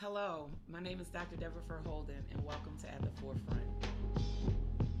Hello, my name is Dr. Deborah Holden, and welcome to At the Forefront.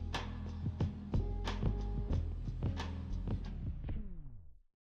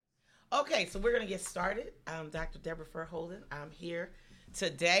 Okay, so we're going to get started. I'm Dr. Deborah Holden. I'm here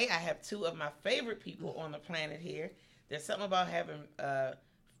today. I have two of my favorite people on the planet here. There's something about having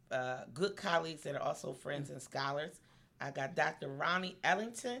good colleagues that are also friends and scholars. I got Dr. Ronnie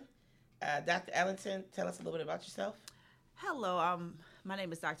Ellington. Dr. Ellington, tell us a little bit about yourself. Hello, my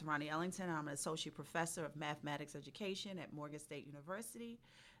name is Dr. Ronnie Ellington. I'm an associate professor of mathematics education at Morgan State University.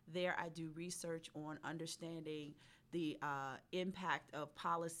 There, I do research on understanding the impact of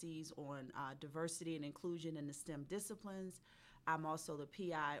policies on diversity and inclusion in the STEM disciplines. I'm also the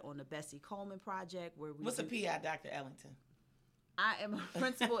PI on the Bessie Coleman project, where we. What's a PI, Dr. Ellington? I am a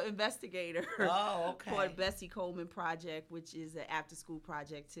principal investigator for the Bessie Coleman project, which is an after-school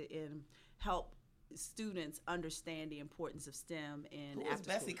project to help students understand the importance of STEM in Who is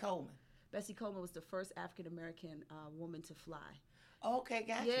Bessie Coleman? Bessie Coleman was the first African American woman to fly. Okay,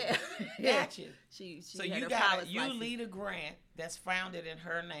 gotcha. Yeah, Gotcha. She so had you her got pilot's you license. lead a grant that's founded in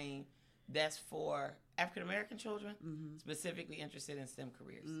her name that's for African American children specifically interested in STEM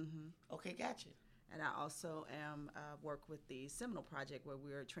careers. Okay, gotcha. And I also am work with the Seminole Project, where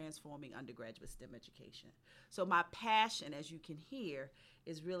we're transforming undergraduate STEM education. So my passion, as you can hear,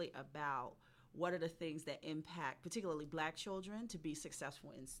 is really about what are the things that impact particularly Black children to be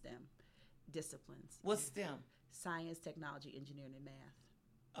successful in STEM disciplines. What's STEM? Science, technology, engineering, and math.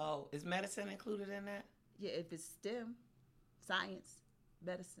 Oh, is medicine included in that? Yeah, if it's STEM, science,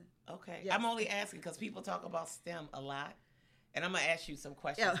 medicine. Okay. Yes. I'm only asking because people talk about STEM a lot, and I'm gonna ask you some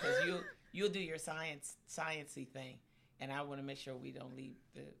questions because you'll do your sciencey thing, and I want to make sure we don't leave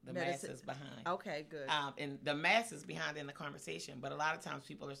the masses behind. Okay, good. And the masses behind in the conversation, but a lot of times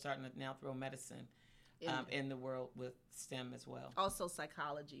people are starting to now throw medicine in the world with STEM as well. Also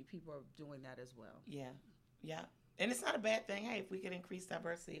psychology, people are doing that as well. Yeah. And it's not a bad thing, hey, if we could increase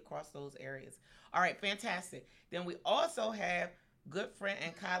diversity across those areas. All right, fantastic. Then we also have good friend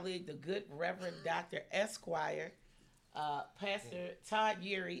and colleague, the good Reverend Dr. Esquire, Pastor Todd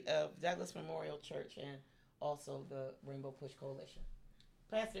Yeary of Douglas Memorial Church and also the Rainbow Push Coalition.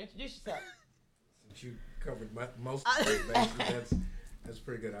 Pastor, introduce yourself. Since you covered most of the bases, that's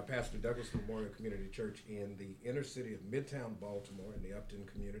pretty good. I pastor Douglas Memorial Community Church in the inner city of Midtown Baltimore in the Upton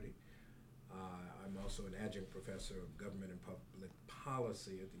community. I'm also an adjunct professor of government and public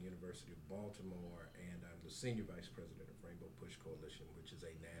policy at the University of Baltimore, and I'm the senior vice president of Rainbow Push Coalition, which is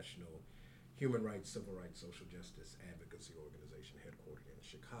a national human rights, civil rights, social justice advocacy organization headquartered in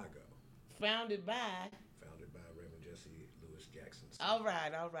Chicago. Founded by Reverend Jesse Lewis Jackson. All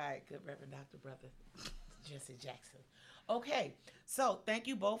right. Good Reverend Dr. Brother Jesse Jackson. Okay, so thank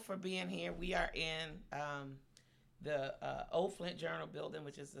you both for being here. We are in the Old Flint Journal building,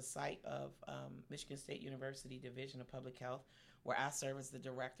 which is the site of Michigan State University Division of Public Health, where I serve as the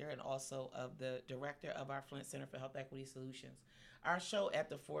director and also of the director of our Flint Center for Health Equity Solutions. Our show At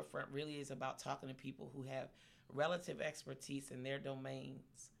the Forefront really is about talking to people who have relative expertise in their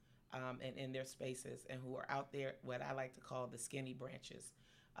domains and in their spaces, and who are out there, what I like to call the skinny branches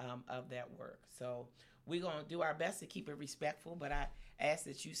of that work. So we're going to do our best to keep it respectful, but I ask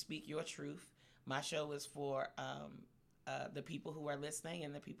that you speak your truth. My show is for the people who are listening,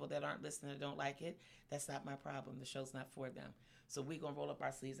 and the people that aren't listening or don't like it, that's not my problem. The show's not for them. So we're going to roll up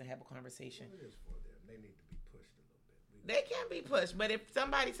our sleeves and have a conversation. Well, it is for them. They need to be pushed a little bit. They can be pushed, but if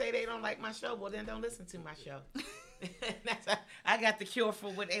somebody say they don't like my show, well, then don't listen to my show. I got the cure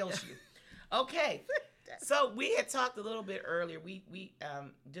for what ails you. Okay. So we had talked a little bit earlier. We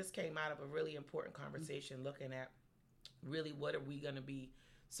just came out of a really important conversation looking at really what are we going to be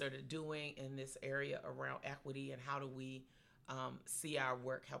sort of doing in this area around equity, and how do we see our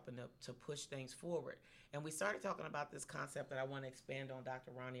work helping to push things forward. And we started talking about this concept that I want to expand on,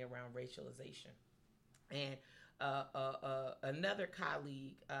 Dr. Ronnie, around racialization. And another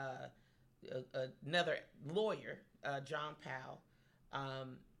colleague, another lawyer, John Powell,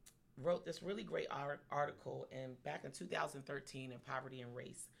 wrote this really great article back in 2013 in Poverty and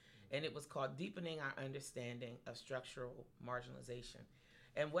Race. And it was called Deepening Our Understanding of Structural Marginalization.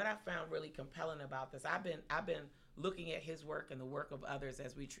 And what I found really compelling about this, I've been looking at his work and the work of others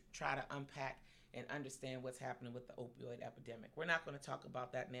as we try to unpack and understand what's happening with the opioid epidemic. We're not going to talk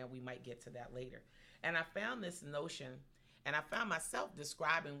about that now. We might get to that later. And I found this notion, and I found myself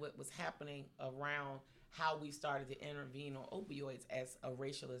describing what was happening around how we started to intervene on opioids as a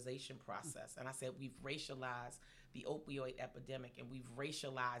racialization process. And I said we've racialized the opioid epidemic, and we've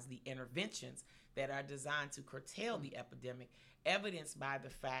racialized the interventions that are designed to curtail the epidemic, evidenced by the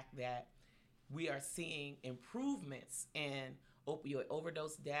fact that we are seeing improvements in opioid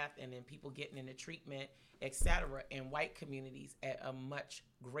overdose death and then people getting into treatment, etc., in white communities at a much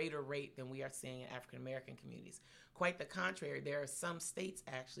greater rate than we are seeing in African American communities. Quite the contrary, there are some states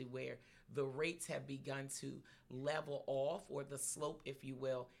actually where the rates have begun to level off, or the slope, if you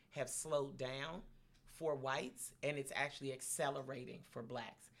will, have slowed down for whites, and it's actually accelerating for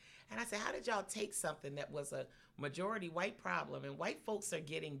blacks. And I said, how did y'all take something that was a majority white problem, and white folks are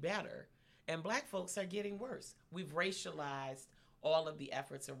getting better, and black folks are getting worse? We've racialized all of the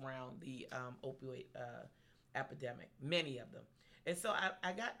efforts around the opioid epidemic, many of them. And so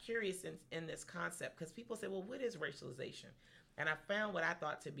I got curious in this concept, because people say, well, what is racialization? And I found what I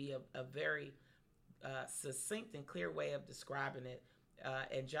thought to be a very succinct and clear way of describing it.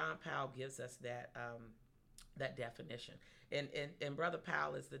 And John Powell gives us that definition. And Brother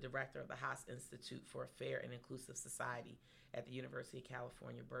Powell is the director of the Haas Institute for a Fair and Inclusive Society at the University of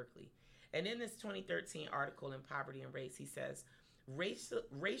California, Berkeley. And in this 2013 article in Poverty and Race, he says,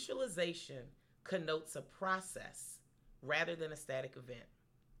 racialization connotes a process rather than a static event.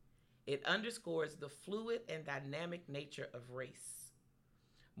 It underscores the fluid and dynamic nature of race.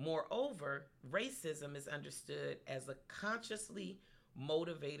 Moreover, racism is understood as a consciously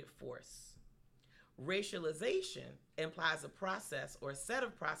motivated force. Racialization implies a process or a set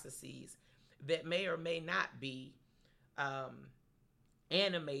of processes that may or may not be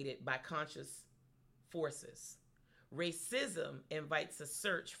animated by conscious forces. Racism invites a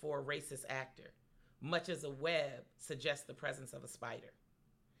search for a racist actor, much as a web suggests the presence of a spider.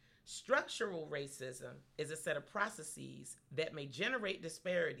 Structural racism is a set of processes that may generate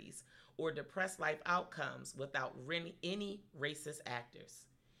disparities or depress life outcomes without any racist actors.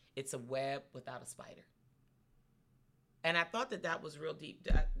 It's a web without a spider. And I thought that was real deep.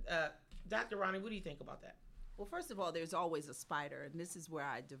 Dr. Ronnie, what do you think about that? Well, first of all, there's always a spider, and this is where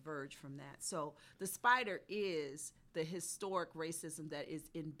I diverge from that. So the spider is the historic racism that is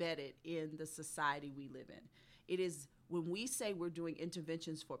embedded in the society we live in. It is, when we say we're doing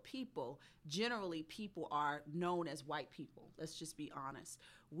interventions for people, generally people are known as white people. Let's just be honest.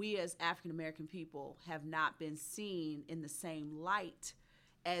 We as African American people have not been seen in the same light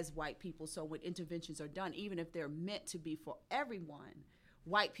as white people. So when interventions are done, even if they're meant to be for everyone,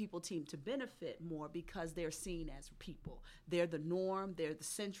 white people seem to benefit more because they're seen as people. They're the norm, they're the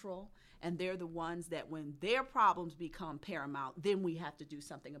central, and they're the ones that when their problems become paramount, then we have to do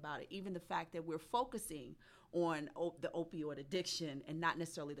something about it. Even the fact that we're focusing on the opioid addiction and not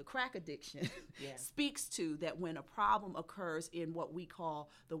necessarily the crack addiction speaks to that when a problem occurs in what we call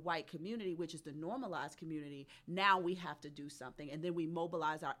the white community, which is the normalized community, now we have to do something. And then we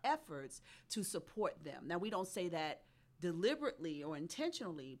mobilize our efforts to support them. Now, we don't say that deliberately or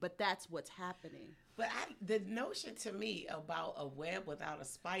intentionally, but that's what's happening. But the notion to me about a web without a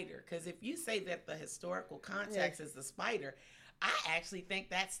spider, because if you say that the historical context is the spider, I actually think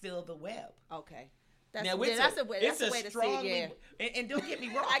that's still the web. Okay. That's a way to see it. And don't get me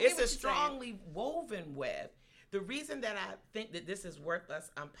wrong, it's a strongly woven web. The reason that I think that this is worth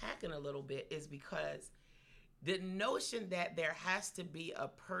us unpacking a little bit is because the notion that there has to be a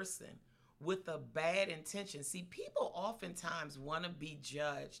person with a bad intention. See, people oftentimes want to be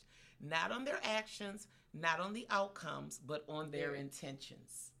judged not on their actions, not on the outcomes, but on their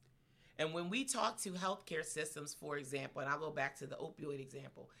intentions. And when we talk to healthcare systems, for example, and I'll go back to the opioid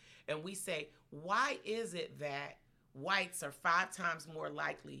example, and we say, why is it that whites are 5 times more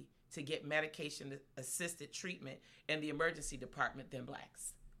likely to get medication-assisted treatment in the emergency department than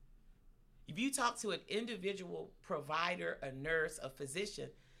blacks? If you talk to an individual provider, a nurse, a physician,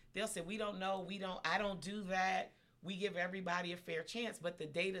 they'll say, we don't know, I don't do that. We give everybody a fair chance, but the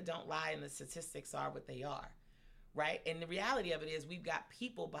data don't lie and the statistics are what they are, right? And the reality of it is we've got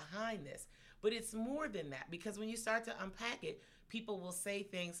people behind this, but it's more than that, because when you start to unpack it, people will say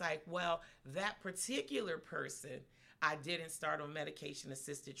things like, well, that particular person, I didn't start on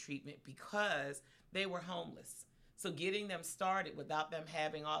medication-assisted treatment because they were homeless. So getting them started without them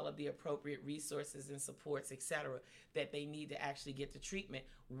having all of the appropriate resources and supports, et cetera, that they need to actually get to treatment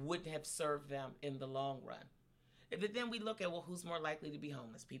wouldn't have served them in the long run. But then we look at, well, who's more likely to be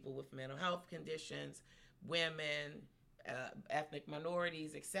homeless? People with mental health conditions, women, ethnic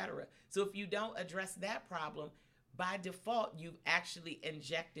minorities, et cetera. So if you don't address that problem, by default, you've actually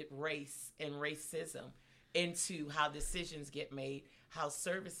injected race and racism into how decisions get made, how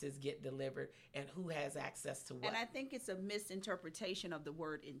services get delivered, and who has access to what. And I think it's a misinterpretation of the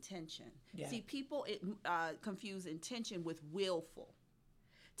word intention. Yeah. See, people confuse intention with willful.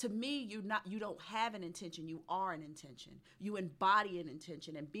 To me, you don't have an intention, you are an intention. You embody an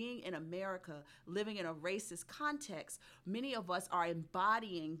intention. And being in America, living in a racist context, many of us are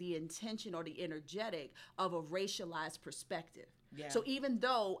embodying the intention or the energetic of a racialized perspective. Yeah. So even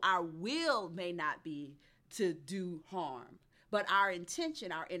though our will may not be to do harm, but our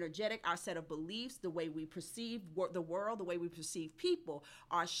intention, our energetic, our set of beliefs, the way we perceive the world, the way we perceive people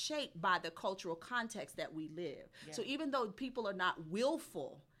are shaped by the cultural context that we live. Yeah. So even though people are not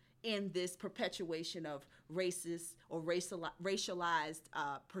willful in this perpetuation of racist or racialized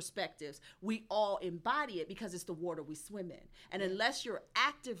perspectives, we all embody it because it's the water we swim in. And unless you're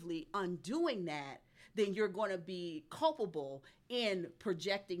actively undoing that, then you're going to be culpable in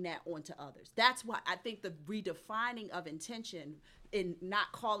projecting that onto others. That's why I think the redefining of intention in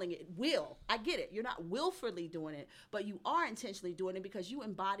not calling it will. I get it. You're not willfully doing it, but you are intentionally doing it because you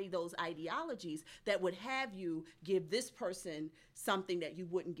embody those ideologies that would have you give this person something that you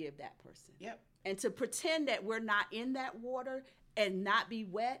wouldn't give that person. Yep. And to pretend that we're not in that water and not be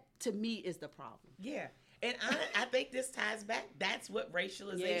wet, to me, is the problem. Yeah. And I think this ties back. That's what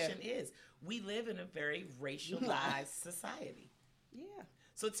racialization is. We live in a very racialized society. Yeah.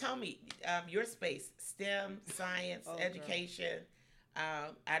 So tell me, your space, STEM, science, education.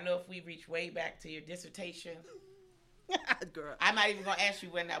 I know if we reach way back to your dissertation, Girl. I'm not even going to ask you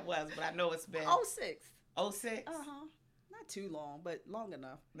when that was, but I know it's been 06. 06? Not too long, but long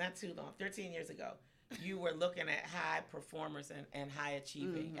enough. Not too long. 13 years ago. You were looking at high performers and high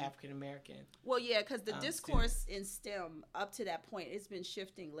achieving African American. Well, yeah, because the discourse in STEM up to that point, it's been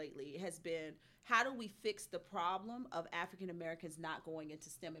shifting lately. It has been, how do we fix the problem of African Americans not going into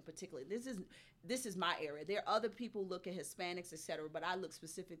STEM in particular? This is my area. There are other people look at Hispanics, etc., but I look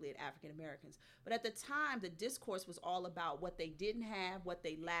specifically at African Americans. But at the time, the discourse was all about what they didn't have, what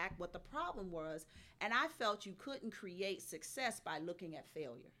they lacked, what the problem was, and I felt you couldn't create success by looking at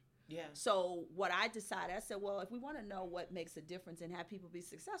failure. Yeah. So what I decided, I said, well, if we want to know what makes a difference and have people be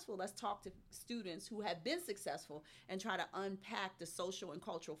successful, let's talk to students who have been successful and try to unpack the social and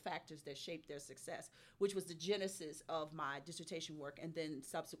cultural factors that shape their success, which was the genesis of my dissertation work and then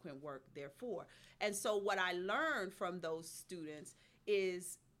subsequent work therefore. And so what I learned from those students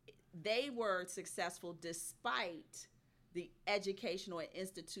is they were successful despite the educational and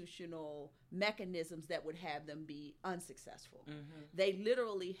institutional mechanisms that would have them be unsuccessful. They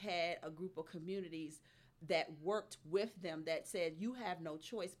literally had a group of communities that worked with them that said, you have no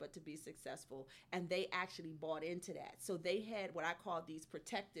choice but to be successful. And they actually bought into that. So they had what I call these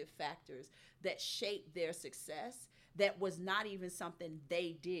protective factors that shaped their success. That was not even something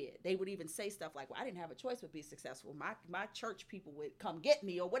they did. They would even say stuff like, well, I didn't have a choice but be successful. My church people would come get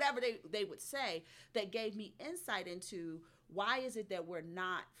me, or whatever they would say, that gave me insight into why is it that we're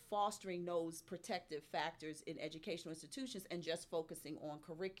not fostering those protective factors in educational institutions and just focusing on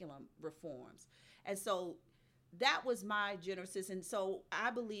curriculum reforms. And so that was my genesis. And so I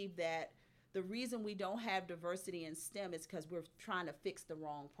believe that the reason we don't have diversity in STEM is because we're trying to fix the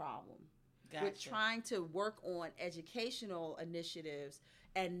wrong problem. Gotcha. We're trying to work on educational initiatives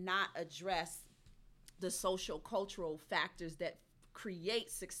and not address the social cultural factors that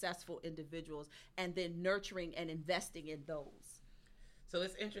create successful individuals and then nurturing and investing in those. So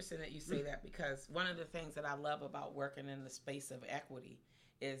it's interesting that you say that, because one of the things that I love about working in the space of equity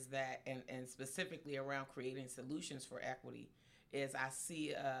is that, and specifically around creating solutions for equity, is I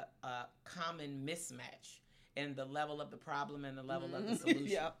see a common mismatch in the level of the problem and the level of the solution.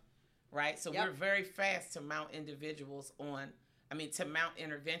 Yep. Right? So we're very fast to mount interventions on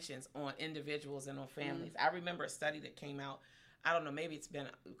individuals and on families. I remember a study that came out, I don't know, maybe it's been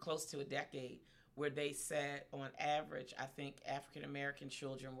close to a decade, where they said on average, I think African American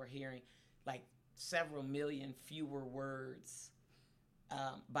children were hearing like several million fewer words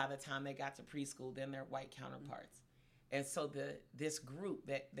by the time they got to preschool than their white counterparts. And so this group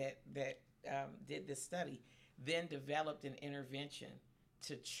that did this study then developed an intervention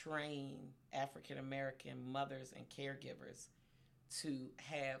to train African American mothers and caregivers to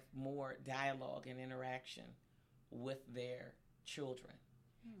have more dialogue and interaction with their children,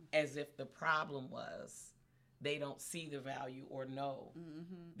 as if the problem was they don't see the value or know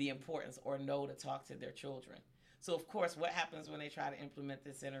the importance or know to talk to their children. So of course, what happens when they try to implement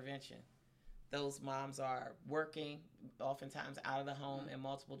this intervention? Those moms are working, oftentimes out of the home, in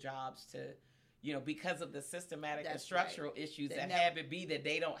multiple jobs to, because of the systematic and structural issues that have it be that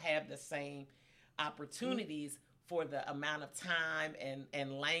they don't have the same opportunities for the amount of time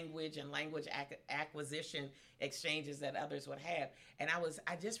and language acquisition exchanges that others would have. And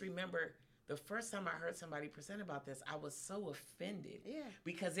I just remember the first time I heard somebody present about this, I was so offended,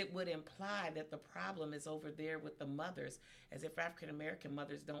 because it would imply that the problem is over there with the mothers, as if African American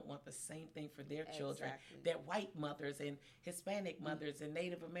mothers don't want the same thing for their children that white mothers and Hispanic mothers and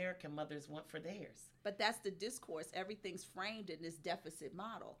Native American mothers want for theirs. But that's the discourse. Everything's framed in this deficit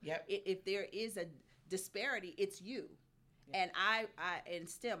model. Yep. If there is a disparity, it's you. And I in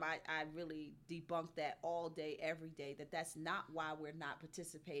STEM, I really debunk that all day, every day, that's not why we're not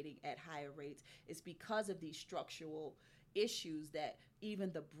participating at higher rates. It's because of these structural issues that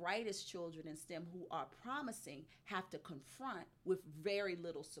even the brightest children in STEM who are promising have to confront with very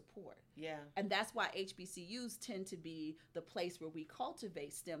little support. Yeah. And that's why HBCUs tend to be the place where we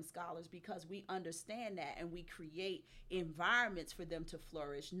cultivate STEM scholars, because we understand that and we create environments for them to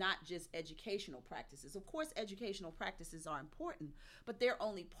flourish, not just educational practices. Of course, educational practices are important, but they're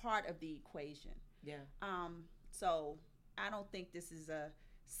only part of the equation. Yeah. So I don't think this is a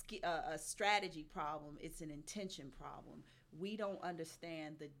strategy problem. It's an intention problem. We don't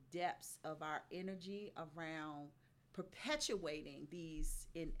understand the depths of our energy around perpetuating these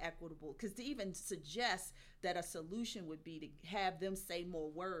inequitable, because to even suggest that a solution would be to have them say more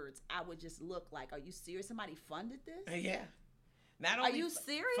words, I would just look like, are you serious? Somebody funded this? Yeah. Not only are you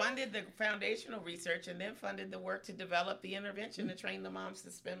serious? Funded the foundational research and then funded the work to develop the intervention to train the moms to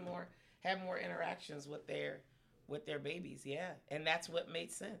have more interactions with their babies. Yeah. And that's what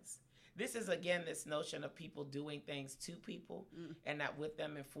made sense. This is, again, this notion of people doing things to people and not with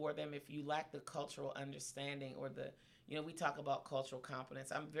them and for them. If you lack the cultural understanding or we talk about cultural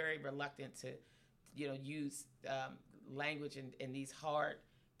competence. I'm very reluctant to, use language in these hard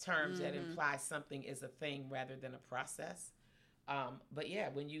terms that imply something is a thing rather than a process. But yeah,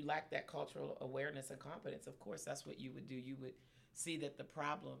 when you lack that cultural awareness and competence, of course, that's what you would do. You would see that the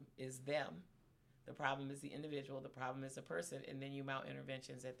problem is them. The problem is the individual. The problem is the person. And then you mount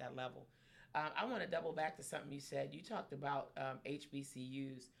interventions at that level. I want to double back to something you said. You talked about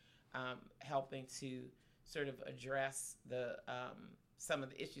HBCUs helping to sort of address some of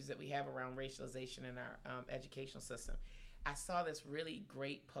the issues that we have around racialization in our educational system. I saw this really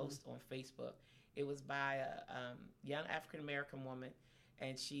great post on Facebook. It was by a young African-American woman,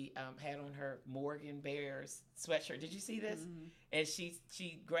 and she had on her Morgan Bears sweatshirt. Did you see this? Mm-hmm. And she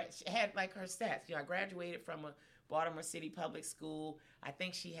had like her stats. I graduated from a Baltimore City public school. I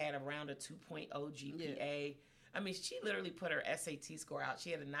think she had around a 2.0 GPA. Yeah. I mean, she literally put her SAT score out.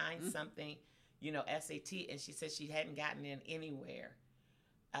 She had a 9-something, SAT, and she said she hadn't gotten in anywhere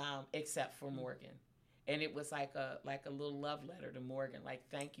except for Morgan. And it was like a little love letter to Morgan, like,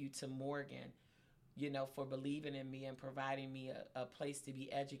 thank you to Morgan, for believing in me and providing me a place to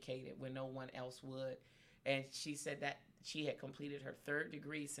be educated when no one else would. And she said that she had completed her 3rd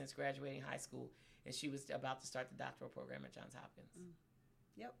degree since graduating high school, and she was about to start the doctoral program at Johns Hopkins.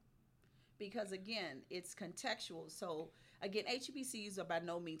 Yep. Because, again, it's contextual. So, again, HBCUs are by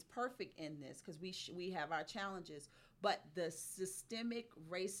no means perfect in this, because we have our challenges. But the systemic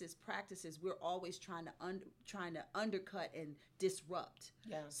racist practices, we're always trying to undercut and disrupt.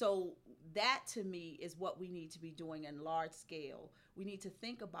 Yeah. So that, to me, is what we need to be doing in large scale. We need to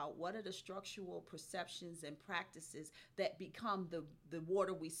think about what are the structural perceptions and practices that become the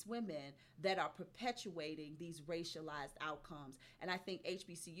water we swim in that are perpetuating these racialized outcomes. And I think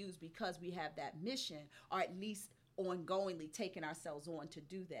HBCUs, because we have that mission, are at least ongoingly taking ourselves on to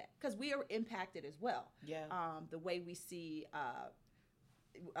do that, because we are impacted as well. Yeah. The way we see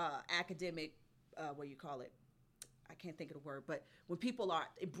academic, what do you call it? I can't think of the word, but when people are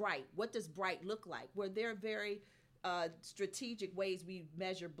bright, what does bright look like? Where there are very strategic ways we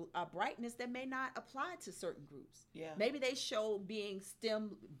measure brightness that may not apply to certain groups. Yeah. Maybe they show being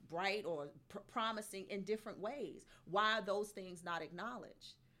STEM bright or promising in different ways. Why are those things not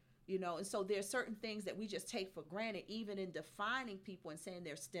acknowledged? And so there's certain things that we just take for granted, even in defining people and saying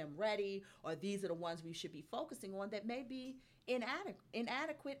they're STEM ready, or these are the ones we should be focusing on, that may be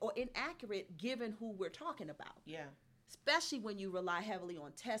inadequate or inaccurate given who we're talking about. Yeah. Especially when you rely heavily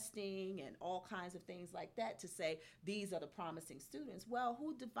on testing and all kinds of things like that to say these are the promising students. Well,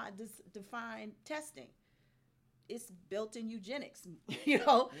 who defined testing? It's built in eugenics,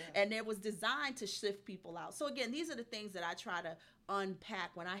 Yeah. and it was designed to shift people out. So again, these are the things that I try to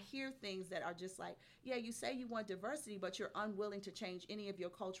unpack when I hear things that are just like, yeah, you say you want diversity, but you're unwilling to change any of your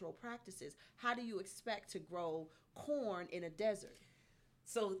cultural practices. How do you expect to grow corn in a desert?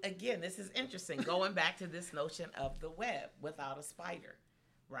 So again, this is interesting, going back to this notion of the web without a spider,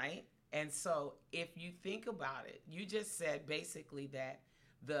 right? And so if you think about it, you just said basically that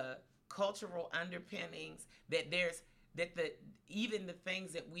the cultural underpinnings, even the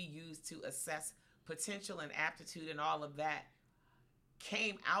things that we use to assess potential and aptitude and all of that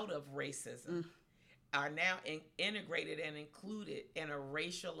came out of racism, are now integrated and included in a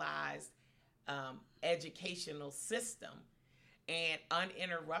racialized educational system, and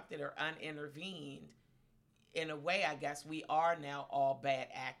uninterrupted or unintervened, in a way, I guess we are now all bad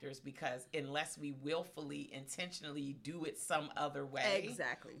actors, because unless we willfully, intentionally do it some other way,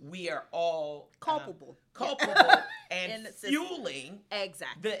 exactly, we are all culpable and fueling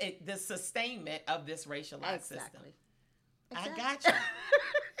the sustainment of this racialized system. I got you.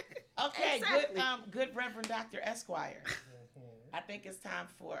 Okay, exactly. Good Reverend Dr. Esquire. I think it's time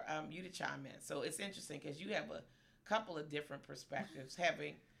for you to chime in. So it's interesting because you have a couple of different perspectives,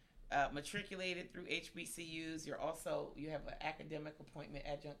 having matriculated through HBCUs. You have an academic appointment,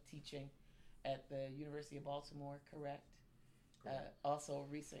 adjunct teaching at the University of Baltimore, correct? Also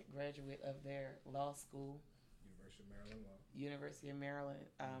a recent graduate of their law school. University of Maryland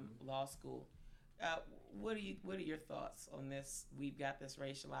Law School. What are your thoughts on this? We've got this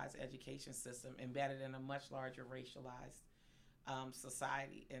racialized education system embedded in a much larger racialized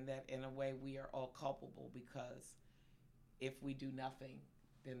society, and that in a way we are all culpable, because if we do nothing,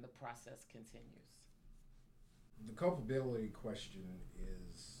 then the process continues. The culpability question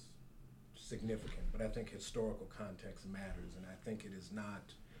is significant, but I think historical context matters, and I think it is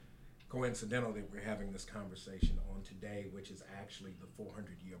not coincidental that we're having this conversation on today, which is actually the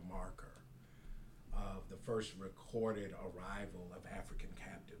 400-year marker of the first recorded arrival of African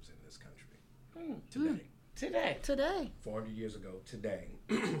captives in this country. Today. 400 years ago today,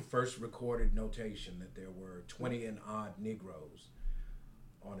 first recorded notation that there were 20 and odd Negroes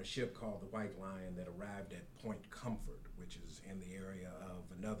on a ship called the White Lion that arrived at Point Comfort, which is in the area of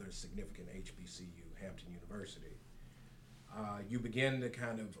another significant HBCU, Hampton University. You begin to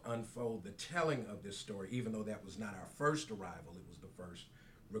kind of unfold the telling of this story, even though that was not our first arrival, it was the first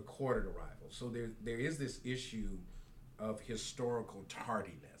recorded arrival. So there is this issue of historical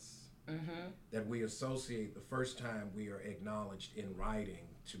tardiness that we associate the first time we are acknowledged in writing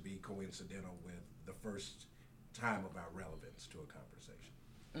to be coincidental with the first time of our relevance to a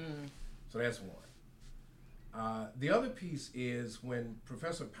conversation. So that's one. The other piece is when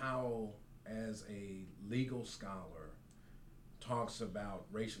Professor Powell, as a legal scholar, talks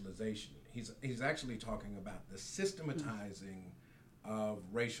about racialization, he's actually talking about the systematizing of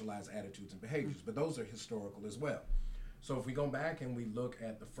racialized attitudes and behaviors, but those are historical as well. So if we go back and we look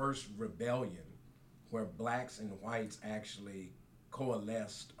at the first rebellion, where blacks and whites actually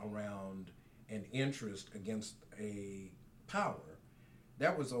coalesced around an interest against a power,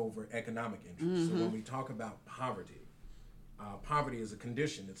 that was over economic interest. So when we talk about poverty, poverty is a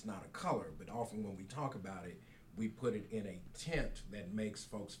condition, it's not a color, but often when we talk about it, we put it in a tint that makes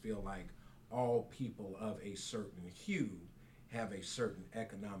folks feel like all people of a certain hue have a certain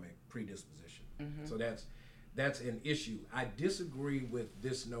economic predisposition. So that's an issue. I disagree with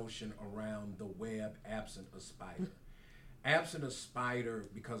this notion around the web absent a spider. Absent a spider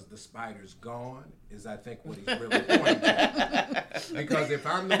because the spider's gone is, I think, what he's really pointing to. Because if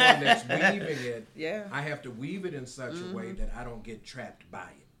I'm the one that's weaving it, I have to weave it in such a way that I don't get trapped by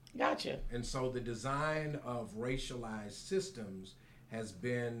it. Gotcha. And so the design of racialized systems has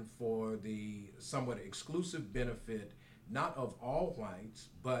been for the somewhat exclusive benefit, not of all whites,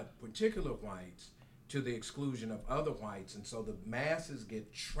 but particular whites, to the exclusion of other whites. And so the masses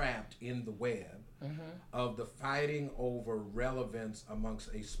get trapped in the web of the fighting over relevance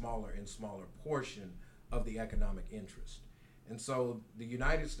amongst a smaller and smaller portion of the economic interest. And so the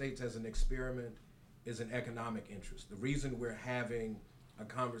United States as an experiment is an economic interest. The reason we're having a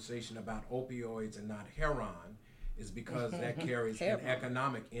conversation about opioids and not heroin is because that carries an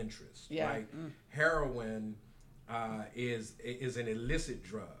economic interest, right? Heroin is an illicit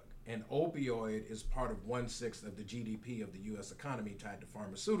drug. An opioid is part of 1/6 of the GDP of the U.S. economy tied to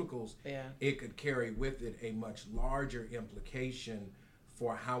pharmaceuticals. It could carry with it a much larger implication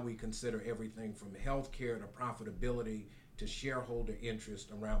for how we consider everything from healthcare to profitability to shareholder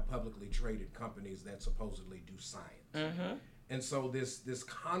interest around publicly traded companies that supposedly do science. And so this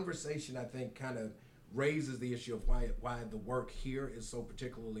conversation, I think, kind of raises the issue of why the work here is so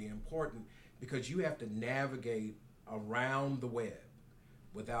particularly important, because you have to navigate around the web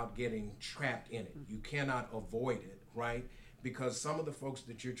without getting trapped in it. You cannot avoid it, right? Because some of the folks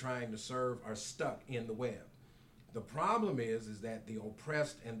that you're trying to serve are stuck in the web. The problem is that the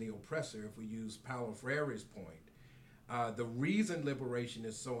oppressed and the oppressor, if we use Paulo Freire's point, the reason liberation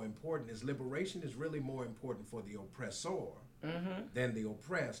is so important is liberation is really more important for the oppressor than the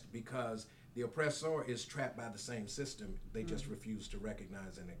oppressed, because the oppressor is trapped by the same system. They just refuse to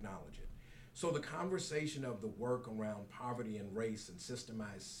recognize and acknowledge it. So the conversation of the work around poverty and race and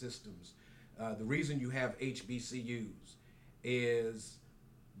systemized systems, the reason you have HBCUs is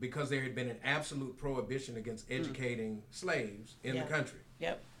because there had been an absolute prohibition against educating slaves in the country.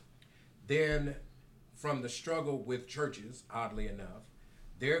 Then from the struggle with churches, oddly enough,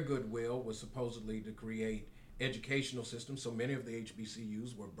 their goodwill was supposedly to create educational system. So many of the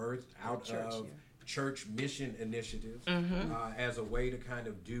HBCUs were birthed out of church mission initiatives as a way to kind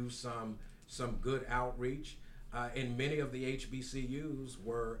of do some good outreach. And many of the HBCUs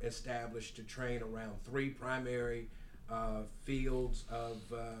were established to train around three primary fields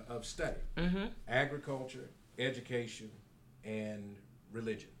of study: agriculture, education, and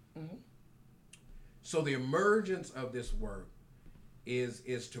religion. So the emergence of this work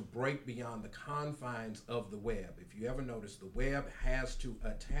is to break beyond the confines of the web. If you ever notice, the web has to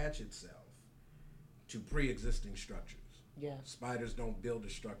attach itself to pre-existing structures. Yeah. Spiders don't build a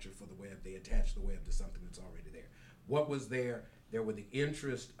structure for the web. They attach the web to something that's already there. What was there? There were the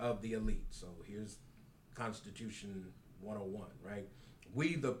interests of the elite. So here's Constitution 101, right?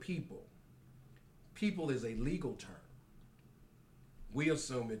 We the people. People is a legal term. We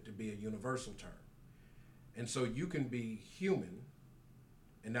assume it to be a universal term. And so you can be human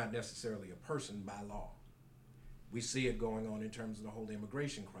and not necessarily a person by law. We see it going on in terms of the whole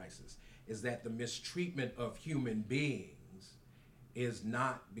immigration crisis, is that the mistreatment of human beings is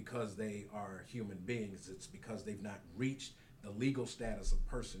not because they are human beings, it's because they've not reached the legal status of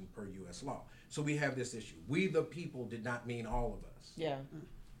person per U.S. law. So we have this issue. We the people did not mean all of us. Yeah.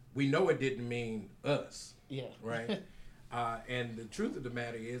 We know it didn't mean us. Yeah. Right? And the truth of the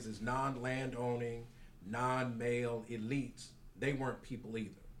matter is non-land-owning, non-male elites, they weren't people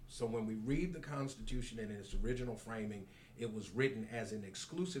either. So when we read the Constitution in its original framing, it was written as an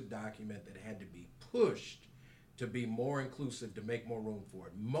exclusive document that had to be pushed to be more inclusive, to make more room for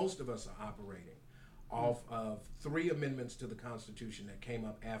it. Most of us are operating off of 3 amendments to the Constitution that came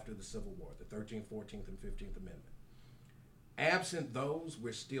up after the Civil War, the 13th, 14th, and 15th Amendment. Absent those,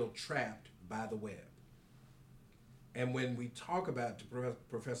 we're still trapped by the web. And when we talk about, to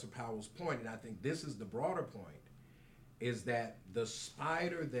Professor Powell's point, and I think this is the broader point, is that the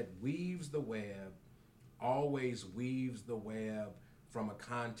spider that weaves the web always weaves the web from a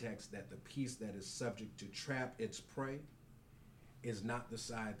context that the piece that is subject to trap its prey is not the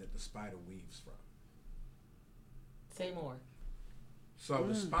side that the spider weaves from. Say more. So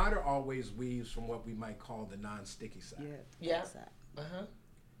the spider always weaves from what we might call the non-sticky side. Yeah.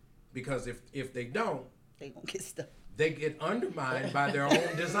 Because if they don't, they gonna get stuck. They get undermined by their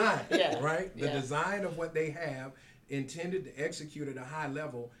own design, right? The Yeah. design of what they have intended to execute at a high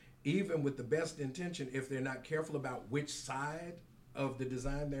level, even with the best intention, if they're not careful about which side of the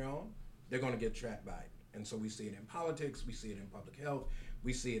design they're on, they're going to get trapped by it. And so we see it in politics, we see it in public health,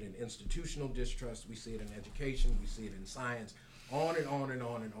 we see it in institutional distrust, we see it in education, we see it in science, on and on and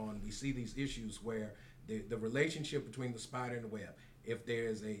on and on. We see these issues where the relationship between the spider and the web. If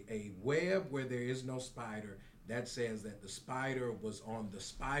there's a web where there is no spider, that says that the spider was on the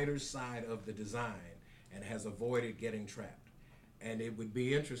spider's side of the design and has avoided getting trapped. And it would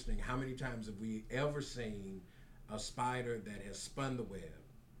be interesting, how many times have we ever seen a spider that has spun the web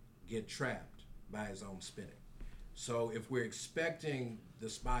get trapped by his own spinning? So if we're expecting the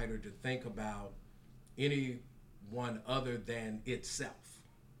spider to think about anyone other than itself,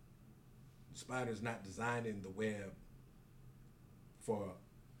 the spider's not designing the web for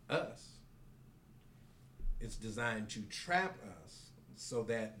us. It's designed to trap us so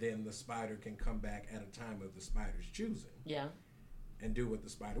that then the spider can come back at a time of the spider's choosing. Yeah. And do what the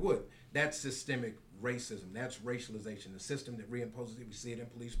spider would. That's systemic racism. That's racialization. The system that reimposes it. We see it in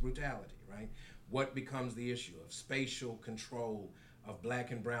police brutality, right? What becomes the issue of spatial control of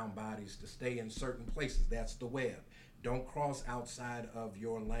black and brown bodies to stay in certain places? That's the web. Don't cross outside of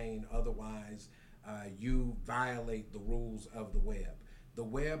your lane, otherwise you violate the rules of the web. The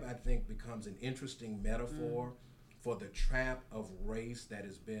web, I think, becomes an interesting metaphor for the trap of race that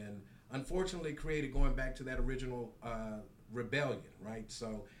has been unfortunately created going back to that original rebellion, right?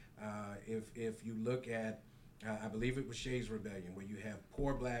 So if you look at, I believe it was Shays' Rebellion, where you have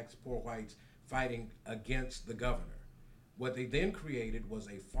poor blacks, poor whites fighting against the governor. What they then created was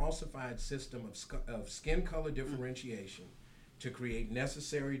a falsified system of skin color differentiation to create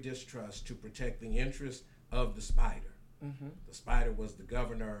necessary distrust to protect the interests of the spider. The spider was the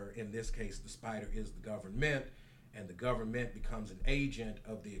governor. In this case, the spider is the government, and the government becomes an agent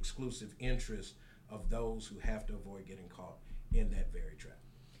of the exclusive interest of those who have to avoid getting caught in that very trap.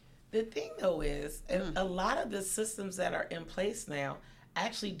 The thing, though, is a lot of the systems that are in place now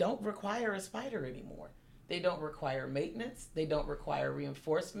actually don't require a spider anymore. They don't require maintenance. They don't require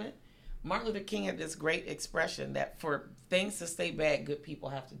reinforcement. Martin Luther King had this great expression that for things to stay bad, good people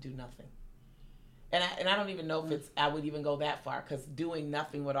have to do nothing. And I don't even know if I would even go that far, because doing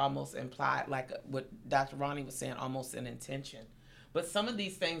nothing would almost imply, like what Dr. Ronnie was saying, almost an intention. But some of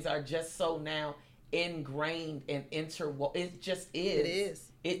these things are just so now ingrained and interwoven. It just is. It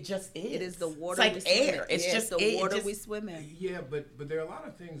is. It just is. It is the water. It's like we swim air. in. It's Yeah, just the it water just, we swim in. Yeah, but there are a lot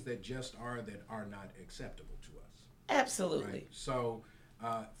of things that are not acceptable to us. Absolutely. Right? So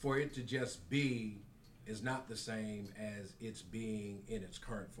for it to just be is not the same as it's being in its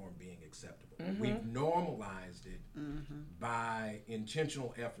current form being acceptable. Mm-hmm. We've normalized it by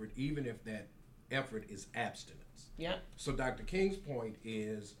intentional effort, even if that effort is abstinence. Yeah. So Dr. King's point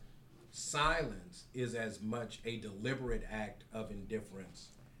is silence is as much a deliberate act of indifference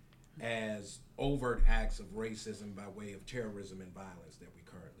as overt acts of racism by way of terrorism and violence that we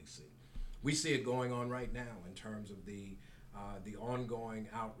currently see. We see it going on right now in terms of the ongoing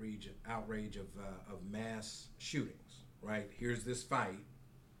outrage of mass shootings. Right? Here's this fight.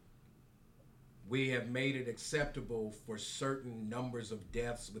 We have made it acceptable for certain numbers of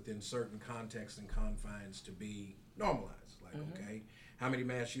deaths within certain contexts and confines to be normalized. Like, okay, how many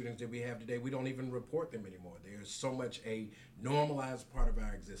mass shootings did we have today? We don't even report them anymore. They are so much a normalized part of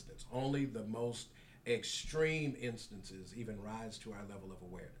our existence. Only the most extreme instances even rise to our level of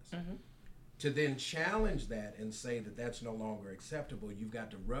awareness. To then challenge that and say that that's no longer acceptable, you've got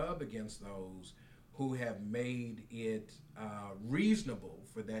to rub against those who have made it reasonable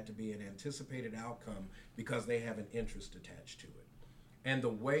for that to be an anticipated outcome because they have an interest attached to it. And the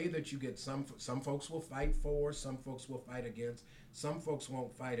way that you get some folks will fight for, some folks will fight against, some folks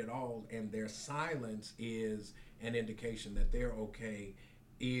won't fight at all, and their silence is an indication that they're okay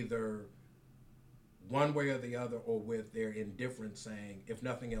either one way or the other, or with their indifference saying, if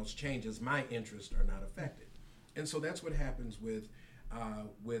nothing else changes, my interests are not affected. And so that's what happens with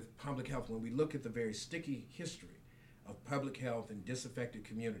public health. When we look at the very sticky history of public health in disaffected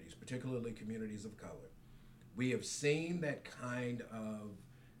communities, particularly communities of color, we have seen that kind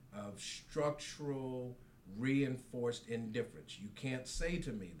of structural reinforced indifference. You can't say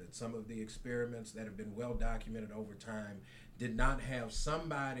to me that some of the experiments that have been well documented over time did not have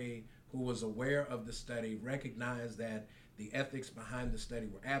somebody who was aware of the study, recognized that the ethics behind the study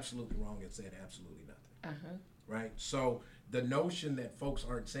were absolutely wrong, and said absolutely nothing. Right? So the notion that folks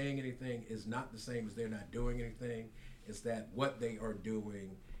aren't saying anything is not the same as they're not doing anything. It's that what they are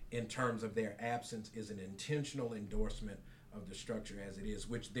doing in terms of their absence is an intentional endorsement of the structure as it is,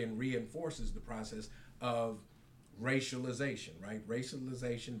 which then reinforces the process of racialization, right?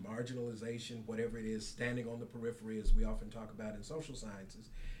 Racialization, marginalization, whatever it is, standing on the periphery, as we often talk about in social sciences,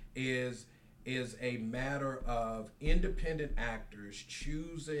 is a matter of independent actors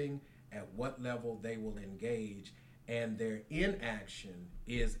choosing at what level they will engage, and their inaction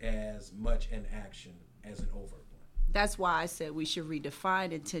is as much an action as an overt one. That's why I said we should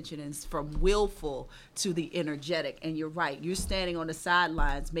redefine intention as from willful to the energetic. And you're right. You're standing on the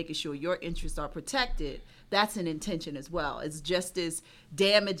sidelines, making sure your interests are protected. That's an intention as well. It's just as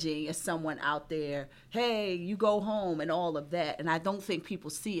damaging as someone out there, hey, you go home and all of that. And I don't think people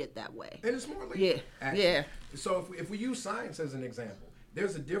see it that way. And it's more like Yeah. So if we use science as an example,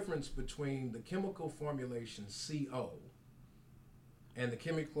 there's a difference between the chemical formulation CO and the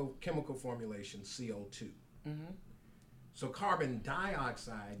chemical formulation CO2. So carbon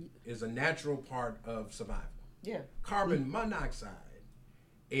dioxide is a natural part of survival. Yeah. Carbon monoxide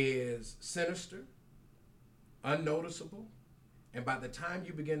is sinister, unnoticeable, and by the time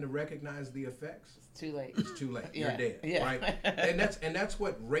you begin to recognize the effects, It's too late. it's too late. You're dead. Yeah. Right? And that's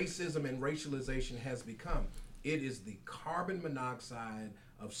what racism and racialization has become. It is the carbon monoxide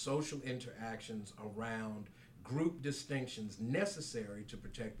of social interactions around group distinctions necessary to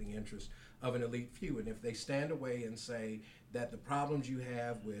protect the interests of an elite few. And if they stand away and say that the problems you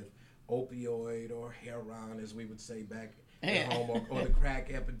have with opioid or heroin, as we would say back at home, or the crack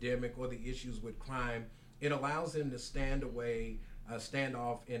epidemic, or the issues with crime, it allows them to stand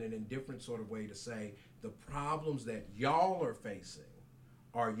off in an indifferent sort of way to say the problems that y'all are facing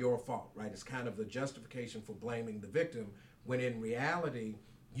are your fault, right? It's kind of the justification for blaming the victim, when in reality,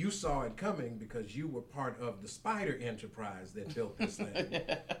 you saw it coming because you were part of the spider enterprise that built this land.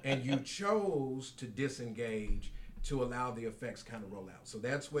 And you chose to disengage to allow the effects kind of roll out. So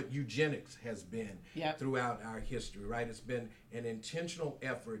that's what eugenics has been throughout our history, right? It's been an intentional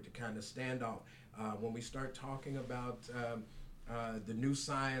effort to kind of stand off. When we start talking about the new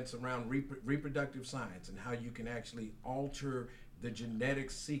science around reproductive science and how you can actually alter the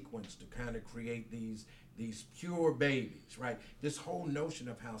genetic sequence to kind of create these pure babies, right? This whole notion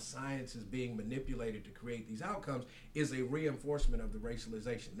of how science is being manipulated to create these outcomes is a reinforcement of the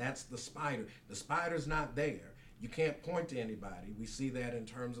racialization. That's the spider. The spider's not there. You can't point to anybody. We see that in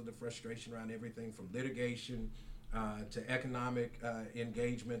terms of the frustration around everything from litigation to economic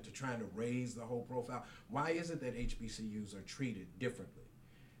engagement to trying to raise the whole profile. Why is it that HBCUs are treated differently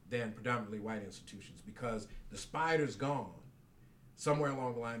than predominantly white institutions, because the spider's gone somewhere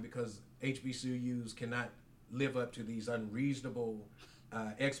along the line, because HBCUs cannot live up to these unreasonable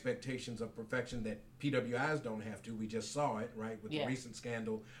expectations of perfection that PWIs don't have to. We just saw it, right, with the recent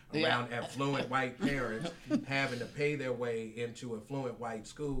scandal around affluent white parents having to pay their way into affluent white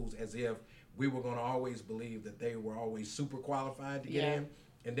schools, as if we were going to always believe that they were always super qualified to get in.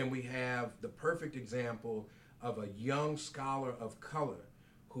 And then we have the perfect example of a young scholar of color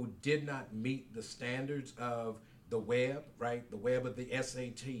who did not meet the standards of the web, right? The web of the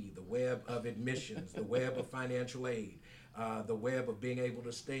SAT, the web of admissions, the web of financial aid, the web of being able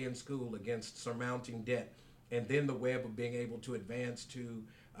to stay in school against surmounting debt, and then the web of being able to advance to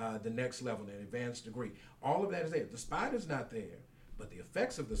the next level, an advanced degree. All of that is there. The spider's not there, but the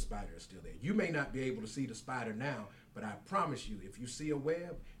effects of the spider are still there. You may not be able to see the spider now, but I promise you, if you see a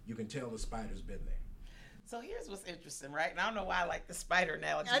web, you can tell the spider's been there. So here's what's interesting, right? And I don't know why I like the spider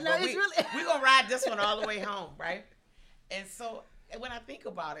analogy. I know, it's really... We're going to ride this one all the way home, right? And so when I think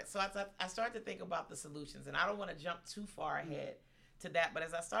about it, so I start to think about the solutions, and I don't want to jump too far ahead to that, but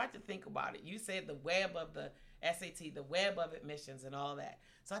as I start to think about it, you said the web of the SAT, the web of admissions and all that.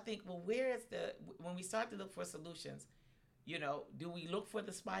 So I think, well, when we start to look for solutions, do we look for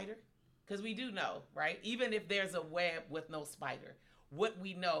the spider? Because we do know, right? Even if there's a web with no spider, what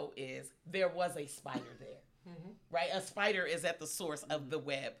we know is there was a spider there, right? A spider is at the source of the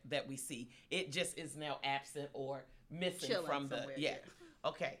web that we see. It just is now absent or missing chilling from the,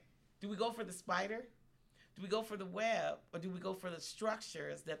 Okay. Do we go for the spider? Do we go for the web? Or do we go for the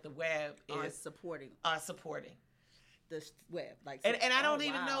structures that the web is supporting? The web, and I don't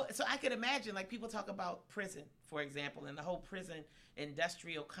even know. So I could imagine, like, people talk about prison, for example, and the whole prison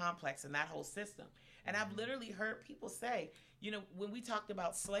industrial complex and that whole system. And I've literally heard people say, when we talked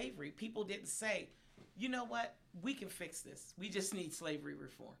about slavery, people didn't say, you know what, we can fix this. We just need slavery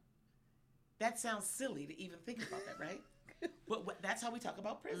reform. That sounds silly to even think about that, right? But that's how we talk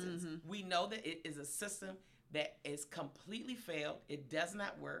about prisons. We know that it is a system that is completely failed. It does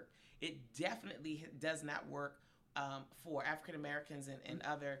not work. It definitely does not work for African Americans and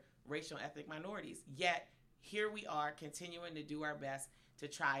other racial and ethnic minorities. Yet, here we are continuing to do our best to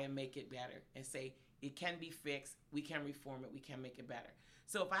try and make it better and say it can be fixed, we can reform it, we can make it better.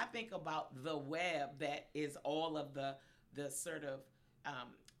 So if I think about the web that is all of the sort of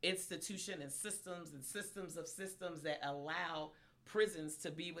institution and systems of systems that allow prisons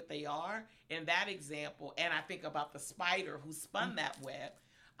to be what they are, in that example, and I think about the spider who spun that web,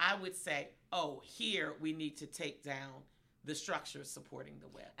 I would say, here we need to take down the structure supporting the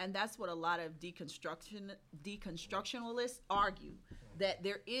web. And that's what a lot of deconstructionalists argue, that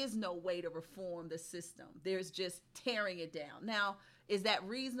there is no way to reform the system. There's just tearing it down. Now, is that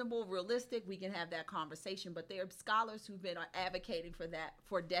reasonable, realistic? We can have that conversation, but there are scholars who've been advocating for that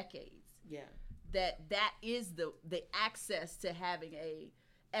for decades. Yeah. That is the access to having a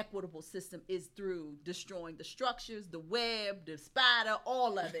equitable system is through destroying the structures, the web, the spider,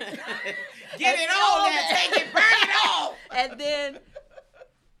 all of it. Get it all there, take it, burn it all. And then,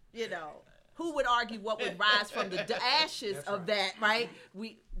 who would argue what would rise from the ashes of that, right?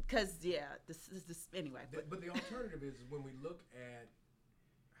 Anyway. But the alternative is when we look at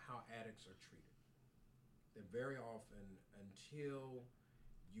how addicts are treated, that very often, until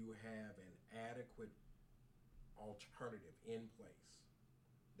you have an adequate alternative in place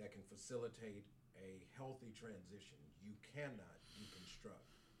that can facilitate a healthy transition, you cannot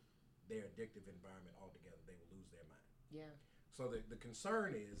deconstruct their addictive environment altogether. They will lose their mind. Yeah. So the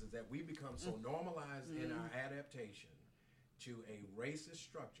concern is that we become so normalized in our adaptation to a racist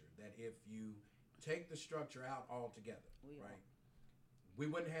structure that if you take the structure out altogether, we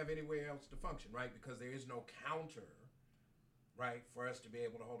wouldn't have anywhere else to function, right? Because there is no counter, right, for us to be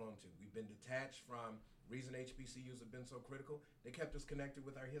able to hold on to. We've been detached from reason HBCUs have been so critical. They kept us connected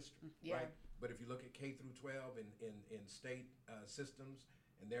with our history, right? But if you look at K through 12 in state systems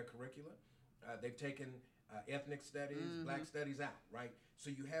and their curricula, they've taken ethnic studies, black studies out, right? So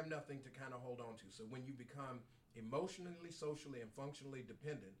you have nothing to kind of hold on to. So when you become emotionally, socially, and functionally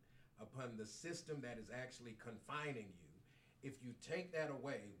dependent upon the system that is actually confining you, if you take that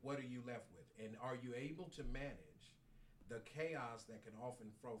away, what are you left with? And are you able to manage the chaos that can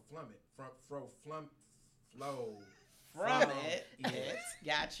often flow from it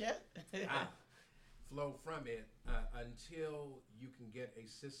until you can get a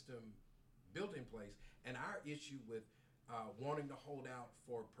system built in place. And our issue with wanting to hold out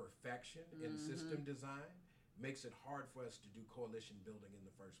for perfection in system design makes it hard for us to do coalition building in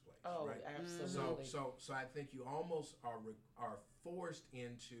the first place. Oh, right? Absolutely. So I think you almost are forced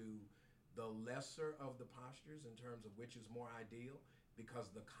into the lesser of the postures in terms of which is more ideal,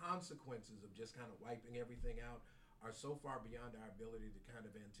 because the consequences of just kind of wiping everything out are so far beyond our ability to kind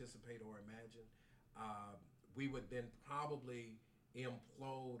of anticipate or imagine. We would then probably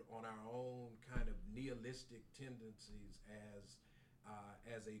implode on our own kind of nihilistic tendencies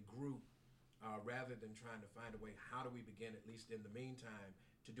as a group, rather than trying to find a way, how do we begin, at least in the meantime,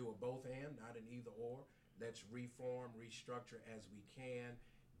 to do a both and, not an either or. Let's reform, restructure as we can,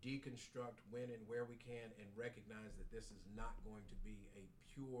 deconstruct when and where we can, and recognize that this is not going to be a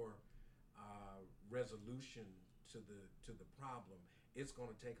pure resolution to the problem. It's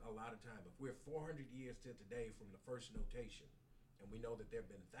going to take a lot of time. If we're 400 years to today from the first notation, and we know that there have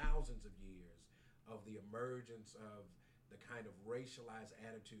been thousands of years of the emergence of the kind of racialized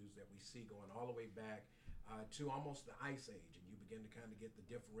attitudes that we see going all the way back to almost the Ice Age, and you begin to kind of get the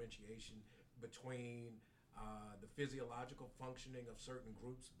differentiation between the physiological functioning of certain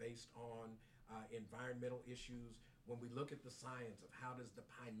groups based on environmental issues. When we look at the science of how does the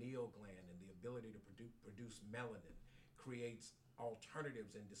pineal gland and the ability to produce melanin creates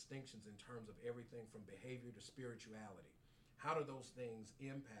alternatives and distinctions in terms of everything from behavior to spirituality. How do those things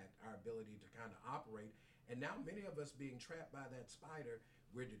impact our ability to kind of operate? And now many of us being trapped by that spider,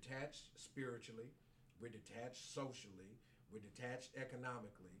 we're detached spiritually, we're detached socially, we're detached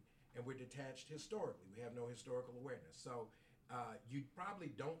economically, and we're detached historically. We have no historical awareness. So you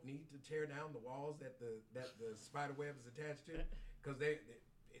probably don't need to tear down the walls that the spider web is attached to, because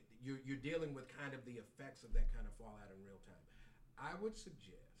you're dealing with kind of the effects of that kind of fallout in real time. I would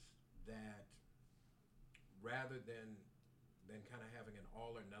suggest that rather than kind of having an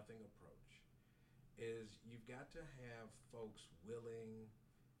all or nothing approach, is you've got to have folks willing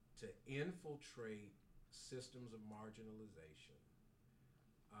to infiltrate systems of marginalization,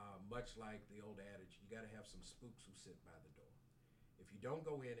 much like the old adage, you got to have some spooks who sit by the door. If you don't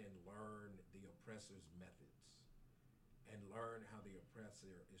go in and learn the oppressor's methods and learn how the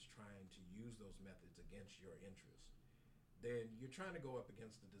oppressor is trying to use those methods against your interests, then you're trying to go up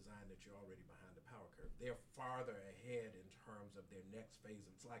against the design that you're already behind the power curve. They're farther ahead in terms of their next phase.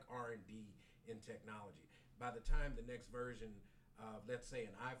 It's like R&D in technology. By the time the next version of, let's say,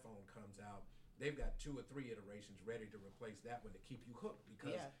 an iPhone comes out, they've got 2 or 3 iterations ready to replace that one to keep you hooked,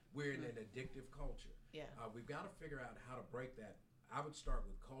 because we're in an addictive culture. Yeah. We've got to figure out how to break that. I would start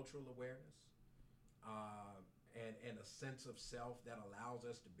with cultural awareness and a sense of self that allows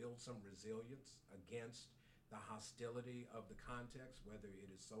us to build some resilience against the hostility of the context, whether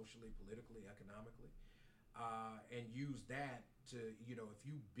it is socially, politically, economically, and use that to, if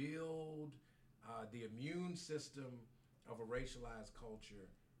you build the immune system of a racialized culture,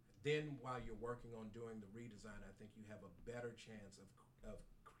 then while you're working on doing the redesign, I think you have a better chance of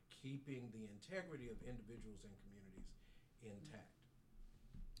keeping the integrity of individuals and communities intact.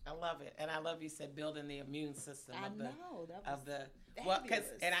 I love it, and I love you said building the immune system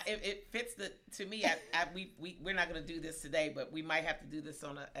it fits to me. We're not going to do this today, but we might have to do this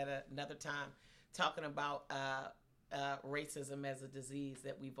at another time, talking about racism as a disease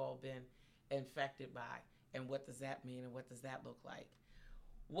that we've all been infected by, and what does that mean, and what does that look like?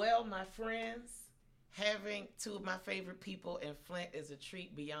 Well, my friends, having 2 of my favorite people in Flint is a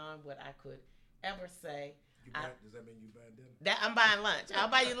treat beyond what I could ever say. Does that mean you buying dinner? I'm buying lunch. I'll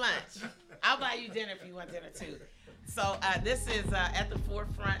buy you lunch. I'll buy you dinner if you want dinner too. So this is At the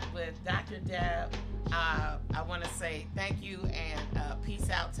Forefront with Dr. Deb. I want to say thank you and peace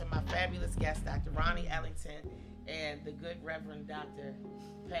out to my fabulous guest, Dr. Ronnie Ellington, and the good Reverend Dr.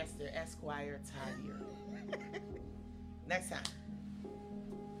 Pastor Esquire Tyler. Next time.